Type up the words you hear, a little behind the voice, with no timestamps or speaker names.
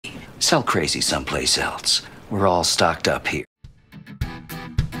Sell crazy someplace else. We're all stocked up here.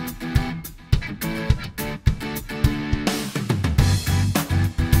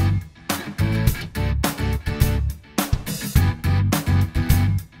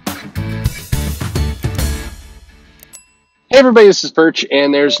 Hey everybody, this is Perch,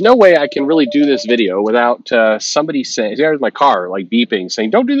 and there's no way I can really do this video without somebody saying, there's my car, like beeping,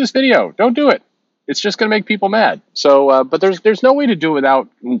 saying, don't do this video, don't do it. It's just going to make people mad. So, but there's no way to do it without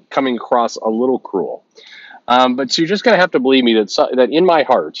coming across a little cruel. But so you're just going to have to believe me that in my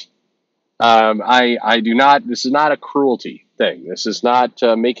heart, I do not, this is not a cruelty thing. This is not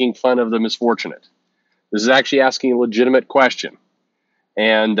making fun of the misfortunate. This is actually asking a legitimate question.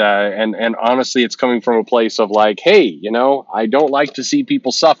 And honestly, it's coming from a place of like, hey, you know, I don't like to see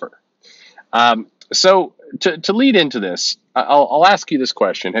people suffer. So to lead into this, I'll ask you this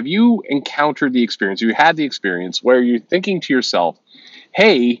question. Have you encountered the experience, you had the experience where you're thinking to yourself,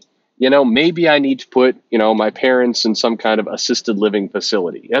 hey, you know, maybe I need to put, you know, my parents in some kind of assisted living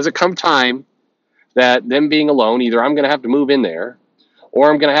facility. Has it come time that them being alone, either I'm going to have to move in there or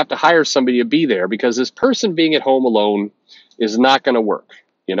I'm going to have to hire somebody to be there because this person being at home alone is not going to work.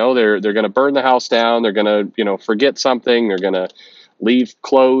 You know, they're going to burn the house down. They're going to, you know, forget something. They're going to leave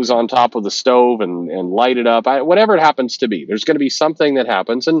clothes on top of the stove and light it up. Whatever it happens to be, there's going to be something that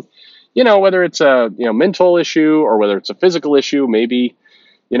happens. And, you know, whether it's a, you know, mental issue or whether it's a physical issue, maybe,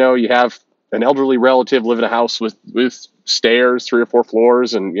 you know, you have an elderly relative live in a house with stairs, 3 or 4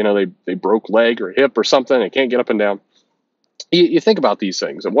 floors, and, you know, they broke leg or hip or something. They can't get up and down. You think about these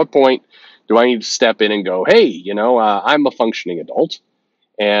things. At what point do I need to step in and go, hey, you know, I'm a functioning adult,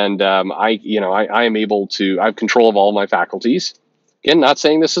 and I am able to, I have control of all my faculties. Again, not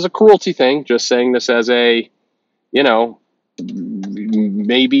saying this is a cruelty thing, just saying this as a, you know,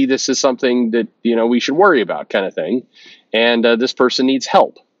 maybe this is something that, you know, we should worry about kind of thing, and this person needs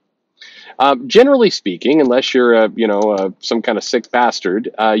help. Generally speaking, unless you're some kind of sick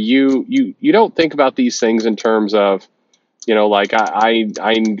bastard, you don't think about these things in terms of, you know, like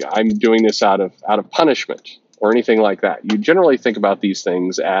I'm doing this out of punishment or anything like that. You generally think about these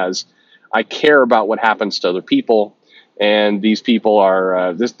things as I care about what happens to other people, and these people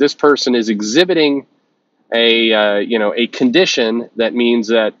are this person is exhibiting a condition that means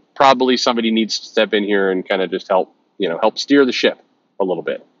that probably somebody needs to step in here and kind of just help steer the ship a little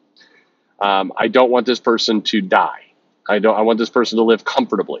bit. I don't want this person to die. I want this person to live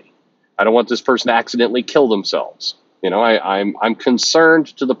comfortably. I don't want this person to accidentally kill themselves. You know, I'm concerned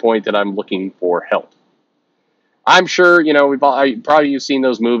to the point that I'm looking for help. I'm sure, you know, you've seen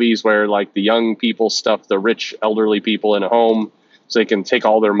those movies where like the young people stuff the rich elderly people in a home so they can take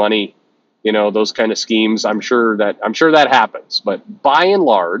all their money, you know, those kind of schemes. I'm sure that happens. But by and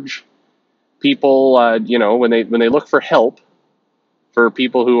large, people, you know, when they look for help for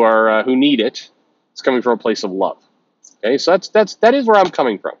people who need it, it's coming from a place of love. Okay, so that is where I'm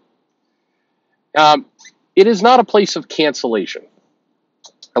coming from. It is not a place of cancellation.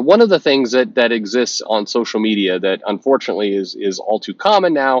 One of the things that exists on social media that unfortunately is all too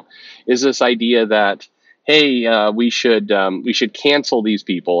common now is this idea that, hey, we should cancel these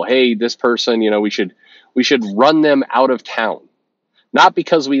people. Hey, this person, you know, we should run them out of town. Not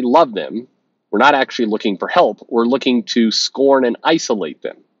because we love them. We're not actually looking for help. We're looking to scorn and isolate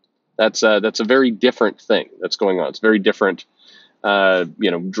them. That's a very different thing that's going on. It's a very different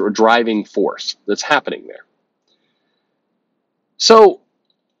driving force that's happening there. So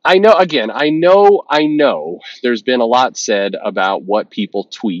I know there's been a lot said about what people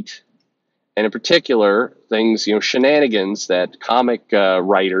tweet, and in particular things, you know, shenanigans that comic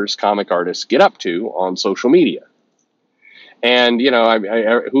writers, comic artists get up to on social media. And, you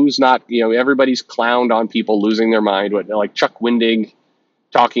know, who's not, you know, everybody's clowned on people losing their mind, like Chuck Wendig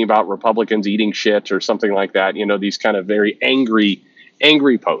talking about Republicans eating shit or something like that, you know, these kind of very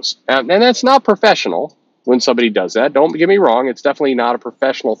angry posts. And that's not professional when somebody does that. Don't get me wrong. It's definitely not a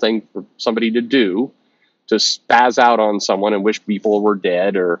professional thing for somebody to do, to spaz out on someone and wish people were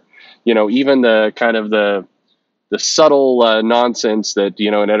dead, or, you know, even the kind of the subtle nonsense that,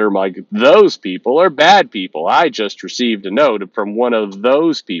 you know, an editor like, those people are bad people. I just received a note from one of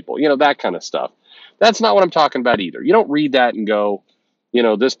those people, you know, that kind of stuff. That's not what I'm talking about either. You don't read that and go, you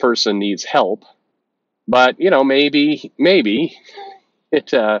know, this person needs help, but, you know, maybe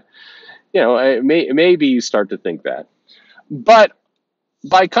it, you know, maybe you start to think that. But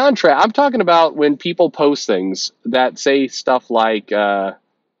by contrast, I'm talking about when people post things that say stuff like,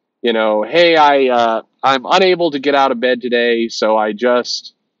 you know, hey, I'm unable to get out of bed today, so I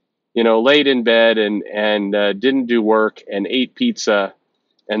just, you know, laid in bed and didn't do work and ate pizza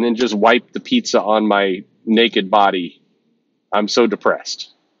and then just wiped the pizza on my naked body. I'm so depressed.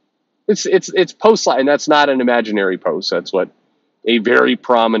 It's post, and that's not an imaginary post. That's what a very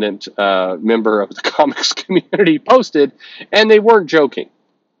prominent member of the comics community posted, and they weren't joking.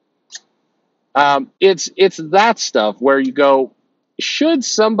 It's that stuff where you go, should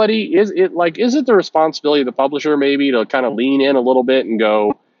somebody, is it the responsibility of the publisher maybe to kind of lean in a little bit and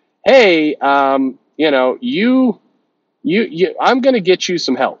go, hey, I'm going to get you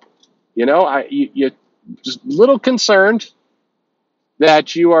some help. You're just a little concerned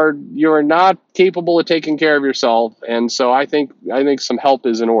that you are not capable of taking care of yourself, and so I think some help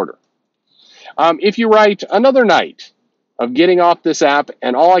is in order. If you write another night of getting off this app,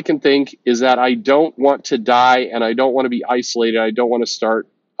 and all I can think is that I don't want to die, and I don't want to be isolated, I don't want to start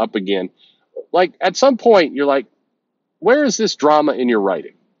up again. Like, at some point, you're like, where is this drama in your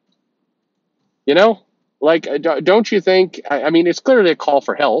writing? Like, don't you think? I mean, it's clearly a call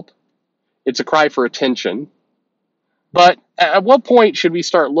for help. It's a cry for attention. But at what point should we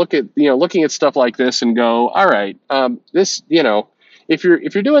start looking at stuff like this and go, all right, this, if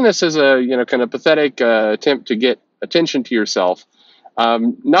you're doing this as a kind of pathetic attempt to get attention to yourself,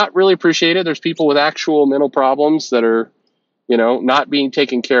 not really appreciated. There's people with actual mental problems that are not being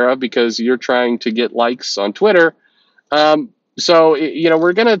taken care of because you're trying to get likes on Twitter. So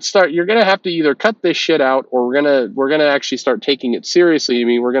we're gonna start. You're gonna have to either cut this shit out, or we're gonna actually start taking it seriously. I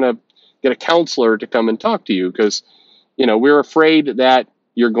mean, we're gonna get a counselor to come and talk to you because we're afraid that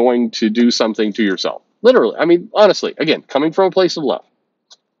you're going to do something to yourself. Literally. I mean, honestly, again, coming from a place of love.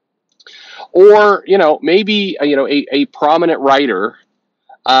 Or, maybe, a prominent writer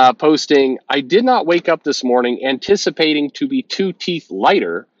posting, I did not wake up this morning anticipating to be 2 teeth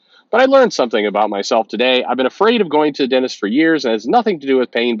lighter, but I learned something about myself today. I've been afraid of going to the dentist for years, and it has nothing to do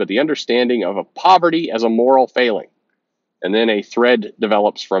with pain, but the understanding of a poverty as a moral failing. And then a thread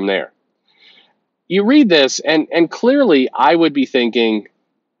develops from there. You read this, and clearly I would be thinking,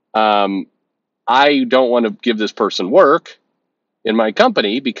 I don't want to give this person work in my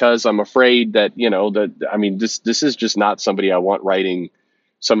company because I'm afraid that, this is just not somebody I want writing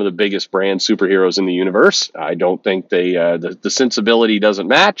some of the biggest brand superheroes in the universe. I don't think the sensibility doesn't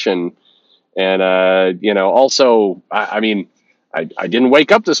match. And also, I didn't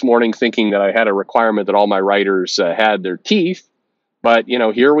wake up this morning thinking that I had a requirement that all my writers had their teeth, but,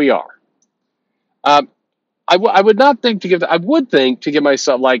 here we are. I would not think to give. I would think to give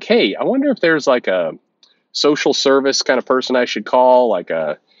myself like, hey, I wonder if there's like a social service kind of person I should call, like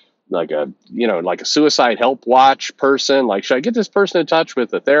a suicide help watch person. Like, should I get this person in touch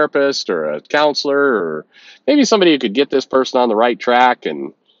with a therapist or a counselor, or maybe somebody who could get this person on the right track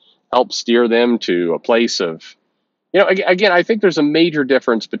and help steer them to a place of, again, I think there's a major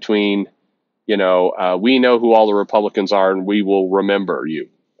difference between, we know who all the Republicans are and we will remember you.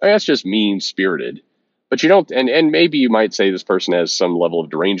 I mean, that's just mean-spirited. But you don't, and maybe you might say this person has some level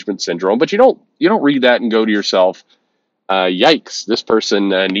of derangement syndrome, but you don't read that and go to yourself, yikes, this person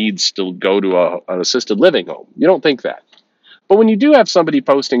needs to go to an assisted living home. You don't think that. But when you do have somebody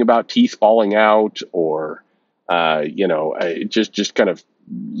posting about teeth falling out, or just kind of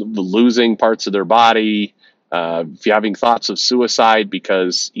losing parts of their body, if you're having thoughts of suicide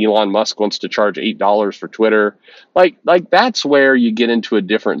because Elon Musk wants to charge $8 for Twitter, like that's where you get into a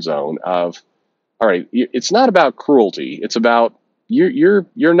different zone of, all right, it's not about cruelty. It's about you're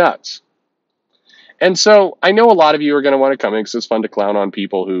nuts. And so I know a lot of you are going to want to come in because it's fun to clown on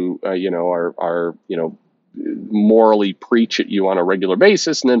people who, are morally preach at you on a regular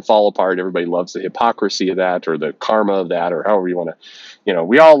basis and then fall apart. Everybody loves the hypocrisy of that, or the karma of that, or however you want to,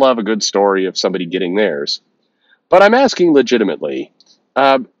 we all love a good story of somebody getting theirs. But I'm asking legitimately,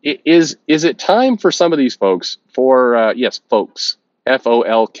 is it time for some of these folks folks, Folks,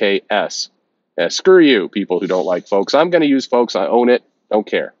 screw you, people who don't like folks. I'm going to use folks. I own it. Don't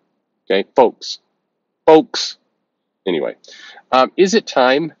care. Okay, folks. Anyway, is it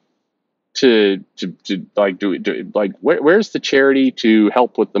time to like do it? Like, where's the charity to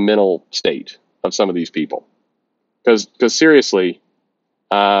help with the mental state of some of these people? Because seriously,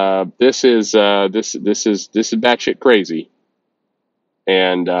 this is batshit crazy,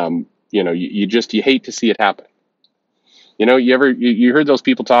 and you hate to see it happen. You heard those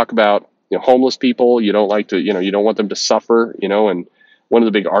people talk about homeless people. You don't like to you don't want them to suffer. And one of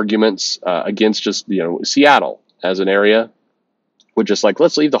the big arguments against just Seattle as an area would just like,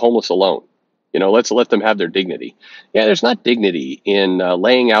 let's leave the homeless alone. Let's let them have their dignity. Yeah, there's not dignity in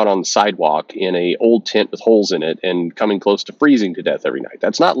laying out on the sidewalk in a old tent with holes in it and coming close to freezing to death every night.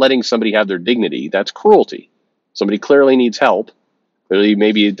 That's not letting somebody have their dignity. That's cruelty. Somebody clearly needs help. Clearly,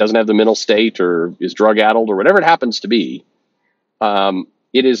 maybe it doesn't have the mental state or is drug addled or whatever it happens to be.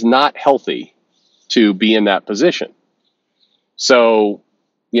 It is not healthy to be in that position. So,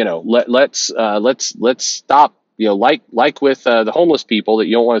 let's stop. Like with the homeless people that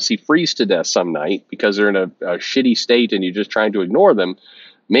you don't want to see freeze to death some night because they're in a shitty state and you're just trying to ignore them.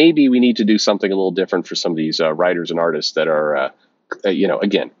 Maybe we need to do something a little different for some of these writers and artists that are,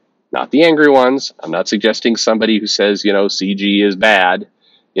 again, not the angry ones. I'm not suggesting somebody who says, CG is bad.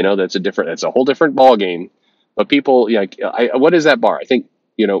 That's a whole different ball game. But people, what is that bar? I think,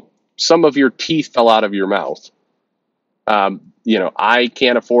 some of your teeth fell out of your mouth. I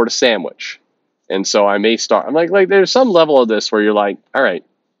can't afford a sandwich. And so I may start, I'm like there's some level of this where you're like, all right,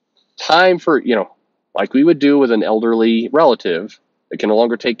 time for, like we would do with an elderly relative that can no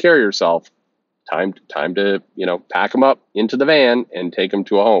longer take care of yourself, time to, pack them up into the van and take them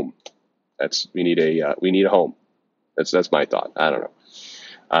to a home. We need a home. That's my thought. I don't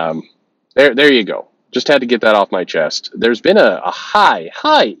know. There you go. Just had to get that off my chest. There's been a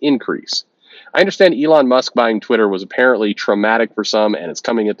high increase. I understand Elon Musk buying Twitter was apparently traumatic for some, and it's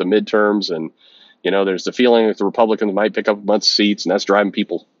coming at the midterms, and there's the feeling that the Republicans might pick up a bunch of seats, and that's driving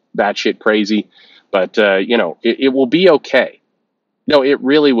people batshit crazy. But it will be okay. No, it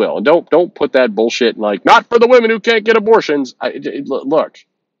really will. And don't put that bullshit in, like, not for the women who can't get abortions. Look,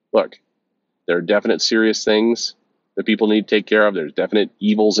 there are definite serious things that people need to take care of. There's definite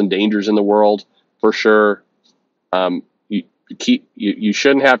evils and dangers in the world for sure. You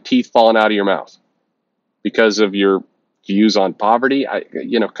shouldn't have teeth falling out of your mouth because of your views on poverty.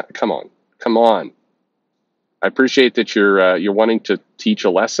 Come on. I appreciate that you're wanting to teach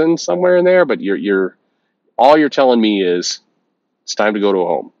a lesson somewhere in there, but all you're telling me is it's time to go to a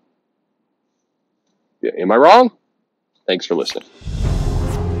home. Am I wrong? Thanks for listening.